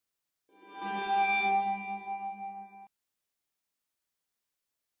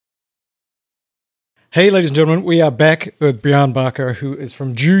Hey, ladies and gentlemen, we are back with Brianne Barker, who's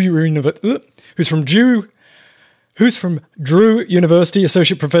from Drew University,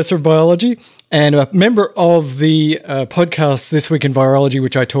 Associate Professor of Biology, and a member of the podcast This Week in Virology,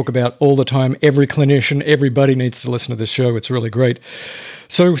 which I talk about all the time. Every clinician, everybody needs to listen to this show. It's really great.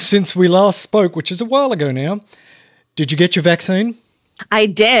 So since we last spoke, which is a while ago now, did you get your vaccine? I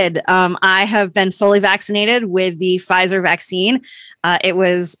did. I have been fully vaccinated with the Pfizer vaccine. It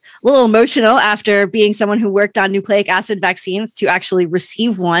was a little emotional after being someone who worked on nucleic acid vaccines to actually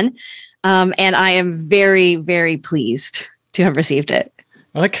receive one. And I am very, very pleased to have received it.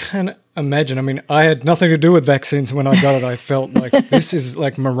 I can imagine. I mean, I had nothing to do with vaccines when I got it. I felt like this is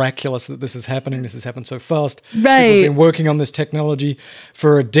like miraculous that this is happening. This has happened so fast. Right. We've been working on this technology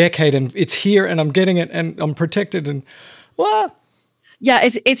for a decade and it's here and I'm getting it and I'm protected and well. Yeah,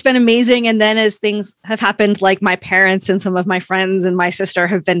 it's been amazing. And then as things have happened, like my parents and some of my friends and my sister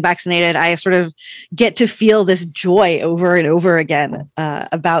have been vaccinated, I sort of get to feel this joy over and over again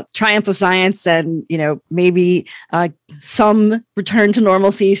about triumph of science and, you know, maybe some return to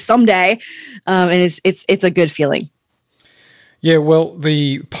normalcy someday. And it's a good feeling. Yeah, well,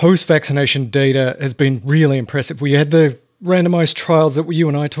 the post-vaccination data has been really impressive. We had the randomized trials that you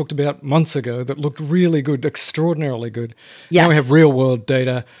and I talked about months ago that looked really good, extraordinarily good. Yes. Now we have real-world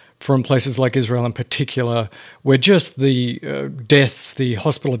data from places like Israel in particular, where just the deaths, the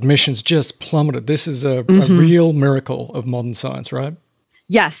hospital admissions just plummeted. This is a real miracle of modern science, right?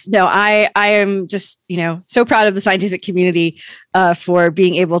 Yes. No, I am just, so proud of the scientific community for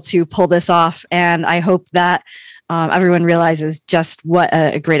being able to pull this off. And I hope that everyone realizes just what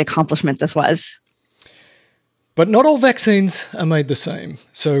a great accomplishment this was. But not all vaccines are made the same.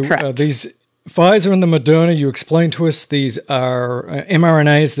 So these Pfizer and the Moderna, you explained to us, these are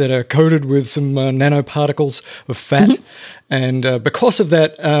mRNAs that are coated with some nanoparticles of fat. And because of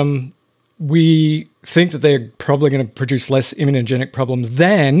that, we think that they're probably going to produce less immunogenic problems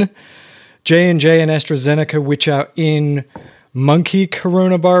than J&J and Astrazeneca, which are in monkey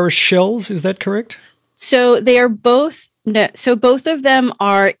coronavirus shells. Is that correct? So they are both. No, so both of them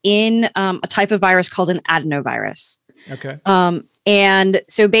are in a type of virus called an adenovirus. Okay. And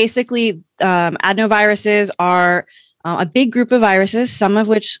so basically, adenoviruses are a big group of viruses, some of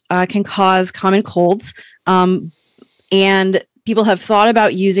which can cause common colds. And people have thought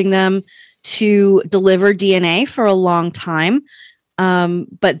about using them to deliver DNA for a long time.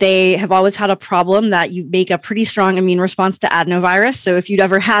 But they have always had a problem that you make a pretty strong immune response to adenovirus. So if you'd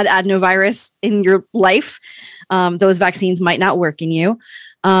ever had adenovirus in your life, those vaccines might not work in you.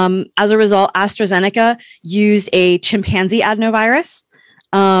 As a result, AstraZeneca used a chimpanzee adenovirus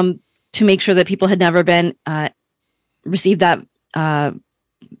to make sure that people had never been received that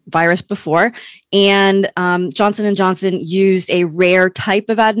virus before. And Johnson & Johnson used a rare type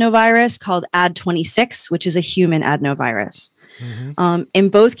of adenovirus called Ad26, which is a human adenovirus. In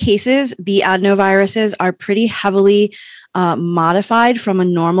both cases, the adenoviruses are pretty heavily modified from a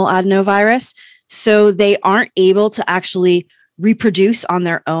normal adenovirus, so they aren't able to actually reproduce on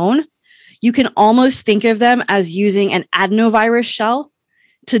their own. You can almost think of them as using an adenovirus shell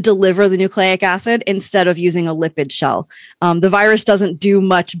to deliver the nucleic acid instead of using a lipid shell. The virus doesn't do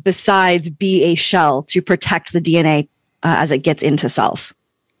much besides be a shell to protect the DNA as it gets into cells.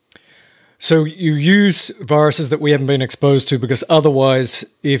 So you use viruses that we haven't been exposed to because otherwise,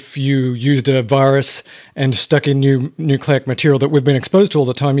 if you used a virus and stuck in new nucleic material that we've been exposed to all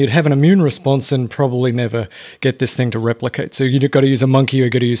the time, you'd have an immune response and probably never get this thing to replicate. So you've got to use a monkey or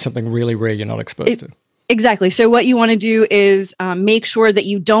you've got to use something really rare you're not exposed to. Exactly. So what you want to do is make sure that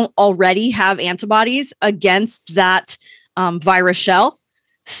you don't already have antibodies against that virus shell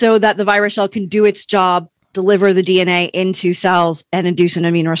so that the virus shell can do its job, deliver the DNA into cells and induce an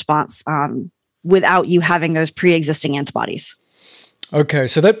immune response without you having those pre-existing antibodies. Okay,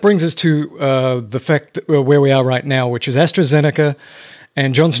 so that brings us to the fact that where we are right now, which is AstraZeneca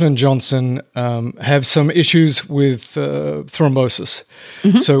and Johnson & Johnson have some issues with thrombosis.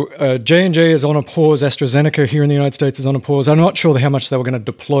 So J&J is on a pause. AstraZeneca here in the United States is on a pause. I'm not sure how much they were going to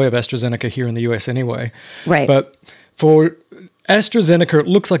deploy of AstraZeneca here in the US anyway. Right. But for AstraZeneca, it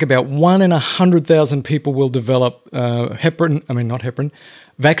looks like about 1 in 100,000 people will develop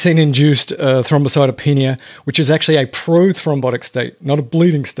vaccine-induced thrombocytopenia, which is actually a prothrombotic state, not a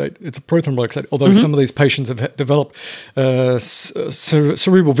bleeding state. It's a prothrombotic state, although some of these patients have developed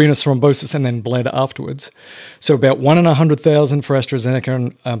cerebral venous thrombosis and then bled afterwards. So about 1 in 100,000 for AstraZeneca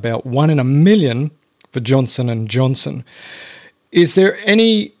and about 1 in a million for Johnson & Johnson. Is there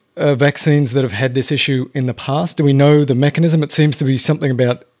any vaccines that have had this issue in the past? Do we know the mechanism? It seems to be something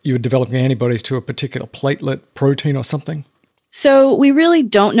about you developing antibodies to a particular platelet protein or something. So we really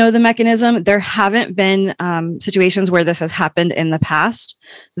don't know the mechanism. There haven't been situations where this has happened in the past.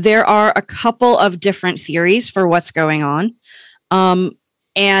 There are a couple of different theories for what's going on.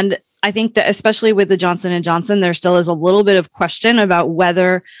 And I think that especially with the Johnson & Johnson, there still is a little bit of question about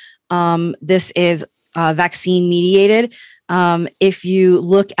whether this is vaccine mediated. If you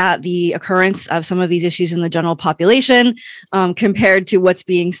look at the occurrence of some of these issues in the general population compared to what's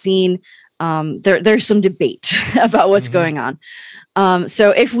being seen, there's some debate about what's going on. So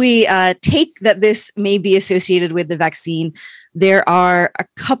if we take that this may be associated with the vaccine, there are a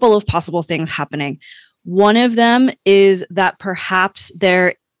couple of possible things happening. One of them is that perhaps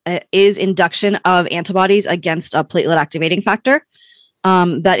there is induction of antibodies against a platelet activating factor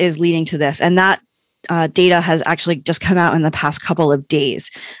that is leading to this. And that data has actually just come out in the past couple of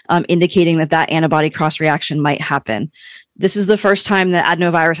days, indicating that that antibody cross-reaction might happen. This is the first time that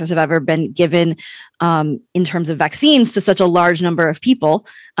adenoviruses have ever been given in terms of vaccines to such a large number of people.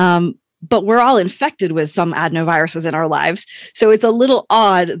 But we're all infected with some adenoviruses in our lives. So it's a little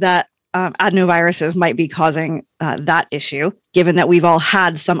odd that adenoviruses might be causing that issue, given that we've all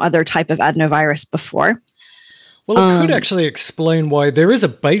had some other type of adenovirus before. Well, it could actually explain why there is a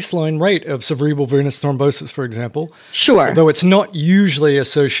baseline rate of cerebral venous thrombosis, for example. Sure. Though it's not usually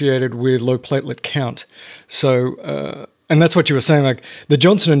associated with low platelet count. So, and that's what you were saying, like the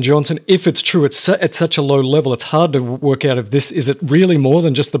Johnson & Johnson, if it's true, it's at such a low level, it's hard to work out if this, is it really more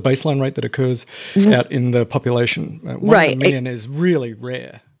than just the baseline rate that occurs out in the population? 1 in a million is really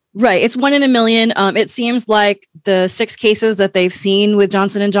rare. Right. It's 1 in a million. It seems like the 6 cases that they've seen with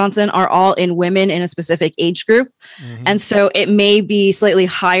Johnson & Johnson are all in women in a specific age group. And so it may be slightly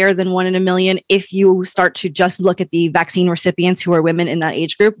higher than 1 in a million if you start to just look at the vaccine recipients who are women in that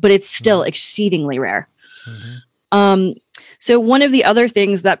age group, but it's still exceedingly rare. So one of the other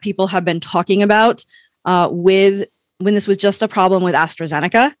things that people have been talking about with when this was just a problem with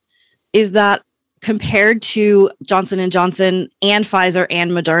AstraZeneca is that compared to Johnson & Johnson and Pfizer and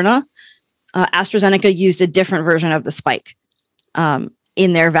Moderna, AstraZeneca used a different version of the spike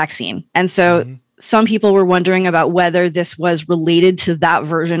in their vaccine. And so some people were wondering about whether this was related to that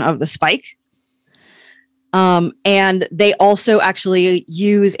version of the spike. And they also actually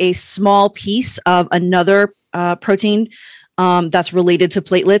use a small piece of another protein that's related to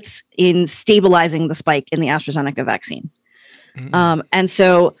platelets in stabilizing the spike in the AstraZeneca vaccine. And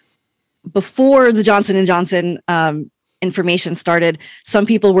so before the Johnson & Johnson information started, some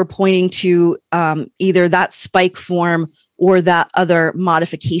people were pointing to either that spike form or that other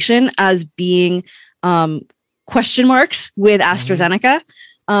modification as being question marks with AstraZeneca.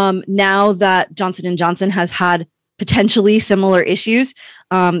 Now that Johnson & Johnson has had potentially similar issues,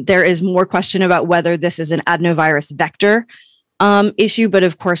 there is more question about whether this is an adenovirus vector issue, but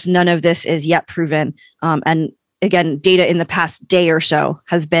of course, none of this is yet proven. And again, data in the past day or so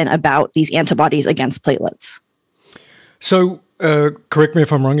has been about these antibodies against platelets. So, correct me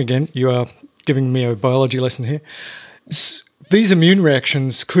if I'm wrong again, you are giving me a biology lesson here. These immune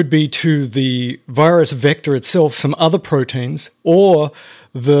reactions could be to the virus vector itself, some other proteins, or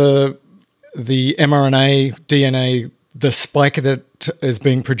the mRNA, DNA, the spike that is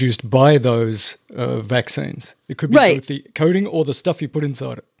being produced by those vaccines. It could be both the coding or the stuff you put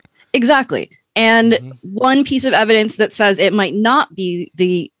inside it. Exactly. And one piece of evidence that says it might not be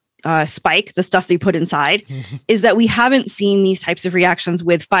the spike, the stuff they put inside, is that we haven't seen these types of reactions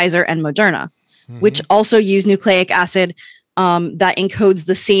with Pfizer and Moderna, which also use nucleic acid that encodes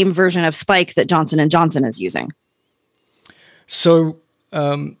the same version of spike that Johnson & Johnson is using. So,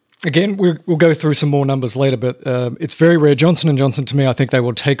 again, we'll go through some more numbers later, but it's very rare. Johnson & Johnson, to me, I think they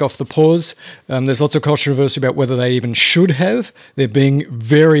will take off the pause. There's lots of controversy about whether they even should have. They're being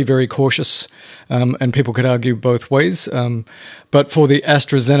very, very cautious, and people could argue both ways. But for the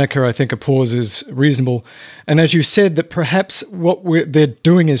AstraZeneca, I think a pause is reasonable. And as you said, that perhaps what they're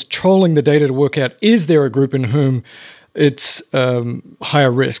doing is trolling the data to work out, is there a group in whom it's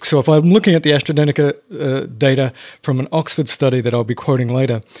higher risk. So if I'm looking at the AstraZeneca data from an Oxford study that I'll be quoting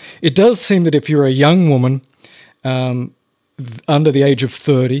later, it does seem that if you're a young woman under the age of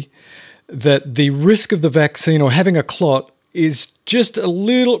 30, that the risk of the vaccine or having a clot is just a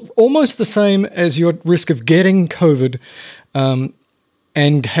little, almost the same as your risk of getting COVID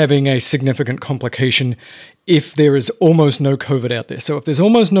and having a significant complication if there is almost no COVID out there. So if there's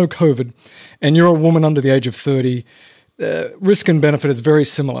almost no COVID and you're a woman under the age of 30, risk and benefit is very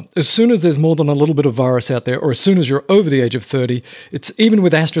similar. As soon as there's more than a little bit of virus out there, or as soon as you're over the age of 30, it's even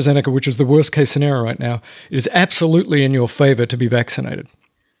with AstraZeneca, which is the worst case scenario right now, it is absolutely in your favor to be vaccinated.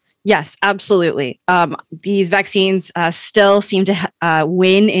 Yes, absolutely. These vaccines still seem to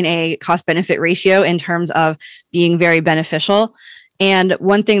win in a cost-benefit ratio in terms of being very beneficial. And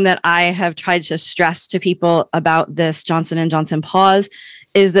one thing that I have tried to stress to people about this Johnson & Johnson pause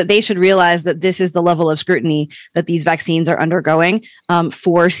is that they should realize that this is the level of scrutiny that these vaccines are undergoing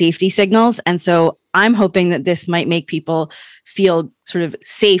for safety signals. And so I'm hoping that this might make people feel sort of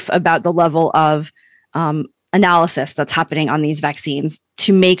safe about the level of analysis that's happening on these vaccines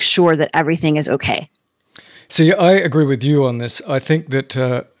to make sure that everything is okay. See, I agree with you on this. I think that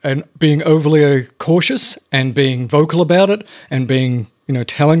and being overly cautious and being vocal about it and being,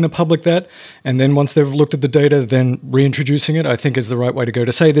 telling the public that, and then once they've looked at the data, then reintroducing it, I think is the right way to go.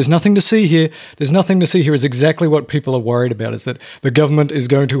 To say there's nothing to see here, is exactly what people are worried about, is that the government is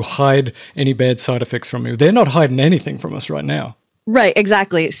going to hide any bad side effects from you. They're not hiding anything from us right now. Right,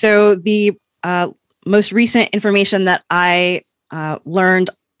 exactly. So the most recent information that I learned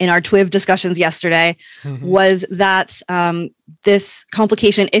in our TWIV discussions yesterday was that this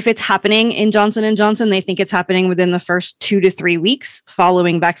complication, if it's happening in Johnson & Johnson, they think it's happening within the first 2 to 3 weeks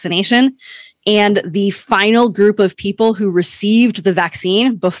following vaccination. And the final group of people who received the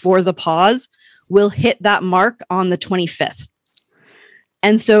vaccine before the pause will hit that mark on the 25th.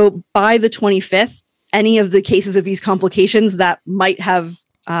 And so by the 25th, any of the cases of these complications that might have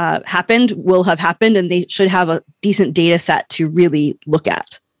happened will have happened, and they should have a decent data set to really look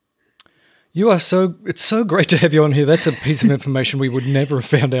at. It's so great to have you on here. That's a piece of information we would never have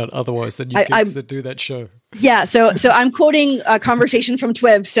found out otherwise, that you kids that do that show. Yeah, so I'm quoting a conversation from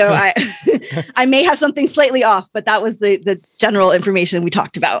TWIV, so I may have something slightly off, but that was the general information we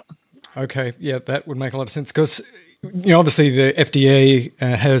talked about. Okay, yeah, that would make a lot of sense because obviously the FDA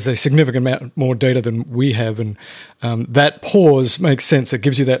has a significant amount more data than we have, and that pause makes sense. It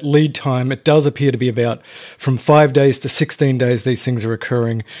gives you that lead time. It does appear to be about from 5 days to 16 days these things are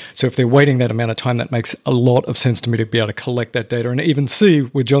occurring. So if they're waiting that amount of time, that makes a lot of sense to me to be able to collect that data and even see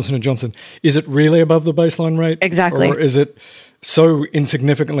with Johnson & Johnson, is it really above the baseline rate? Exactly. Or is it so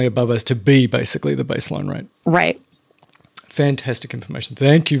insignificantly above as to be basically the baseline rate? Right. Fantastic information.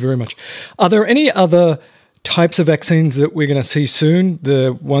 Thank you very much. Are there any other types of vaccines that we're going to see soon?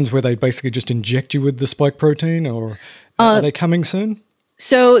 The ones where they basically just inject you with the spike protein, or are they coming soon?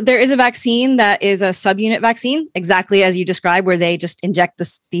 So there is a vaccine that is a subunit vaccine, exactly as you described, where they just inject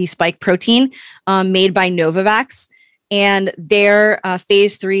the spike protein, made by Novavex. And their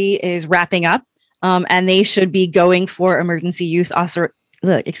phase 3 is wrapping up, and they should be going for emergency use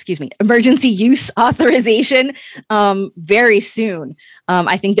authorization very soon.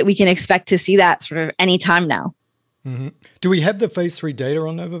 I think that we can expect to see that sort of any time now. Mm-hmm. Do we have the phase 3 data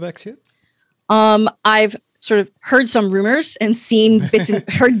on Novavex yet? I've sort of heard some rumors and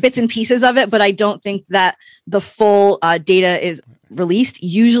heard bits and pieces of it, but I don't think that the full data is released.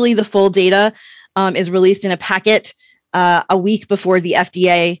 Usually the full data is released in a packet a week before the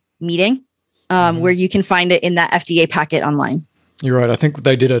FDA meeting, where you can find it in that FDA packet online. You're right. I think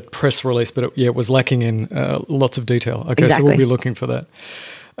they did a press release, but it was lacking in lots of detail. Okay, exactly. So we'll be looking for that.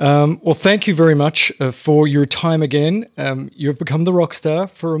 Well, thank you very much for your time again. You've become the rock star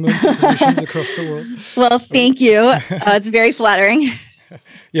for emergency physicians across the world. Well, thank you. It's very flattering.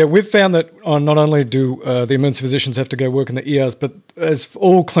 Yeah, we've found that not only do the emergency physicians have to go work in the ERs, but as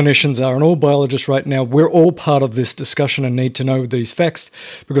all clinicians are and all biologists right now, we're all part of this discussion and need to know these facts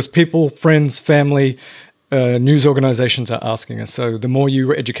because people, friends, family, news organizations are asking us. So the more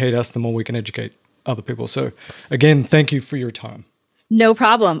you educate us, the more we can educate other people. So again, thank you for your time. No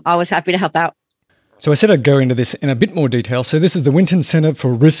problem. Always happy to help out. So I said I'd go into this in a bit more detail. So this is the Winton Center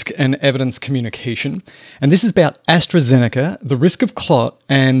for Risk and Evidence Communication. And this is about Astrazeneca, the risk of clot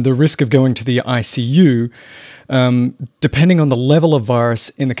and the risk of going to the ICU, depending on the level of virus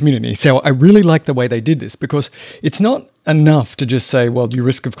in the community. So I really like the way they did this because it's not enough to just say, well, your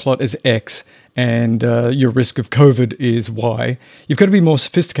risk of clot is X and your risk of COVID is Y. You've got to be more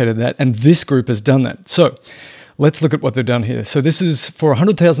sophisticated than that. And this group has done that. So let's look at what they've done here. So this is for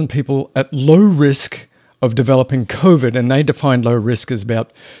 100,000 people at low risk of developing COVID, and they defined low risk as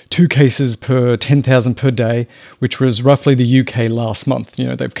about 2 cases per 10,000 per day, which was roughly the UK last month.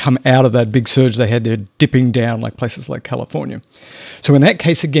 They've come out of that big surge they had. They're dipping down like places like California. So in that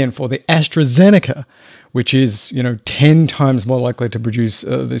case, again, for the Astrazeneca, which is 10 times more likely to produce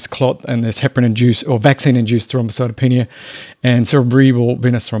this clot and this heparin-induced or vaccine-induced thrombocytopenia and cerebral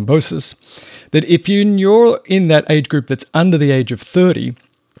venous thrombosis, that if you're in that age group that's under the age of 30,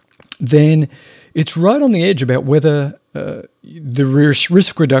 then it's right on the edge about whether the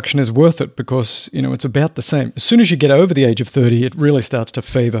risk reduction is worth it because, it's about the same. As soon as you get over the age of 30, it really starts to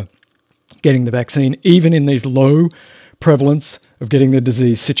favor getting the vaccine, even in these low prevalence of getting the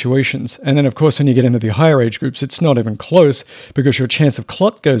disease situations. And then, of course, when you get into the higher age groups, it's not even close because your chance of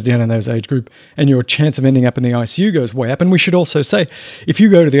clot goes down in those age group and your chance of ending up in the ICU goes way up. And we should also say, if you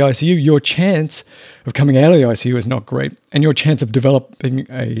go to the ICU, your chance of coming out of the ICU is not great. And your chance of developing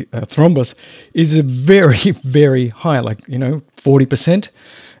a thrombus is very, very high, like, 40%.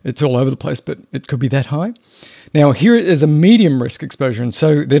 It's all over the place, but it could be that high. Now, here is a medium risk exposure. And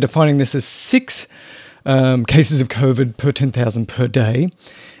so they're defining this as 6 cases of COVID per 10,000 per day.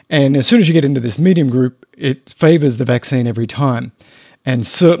 And as soon as you get into this medium group, it favors the vaccine every time. And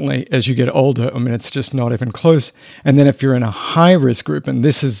certainly as you get older, it's just not even close. And then if you're in a high risk group, and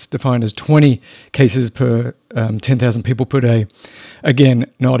this is defined as 20 cases per 10,000 people per day, again,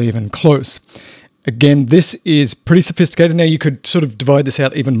 not even close. Again, this is pretty sophisticated. Now, you could sort of divide this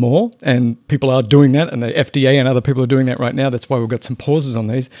out even more, and people are doing that, and the FDA and other people are doing that right now. That's why we've got some pauses on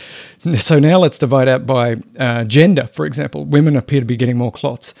these. So now let's divide out by gender, for example. Women appear to be getting more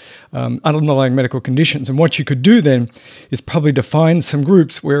clots, underlying medical conditions. And what you could do then is probably define some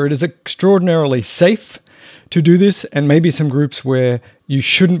groups where it is extraordinarily safe to do this, and maybe some groups where you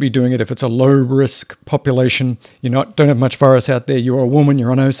shouldn't be doing it if it's a low-risk population. You don't have much virus out there. You're a woman,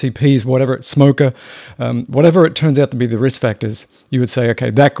 you're on OCPs, whatever, smoker, whatever it turns out to be the risk factors, you would say, okay,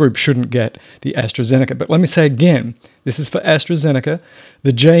 that group shouldn't get the Astrazeneca. But let me say again, this is for Astrazeneca.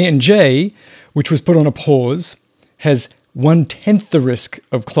 The J&J, which was put on a pause, has 1/10 the risk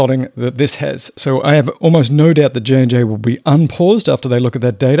of clotting that this has. So I have almost no doubt that J&J will be unpaused after they look at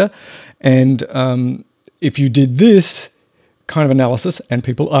that data. And if you did this kind of analysis, and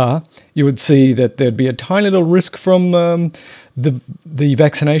people are, you would see that there'd be a tiny little risk from the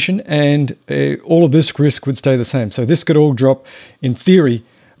vaccination, and all of this risk would stay the same. So this could all drop, in theory,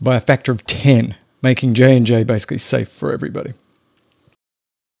 by a factor of 10, making J&J basically safe for everybody.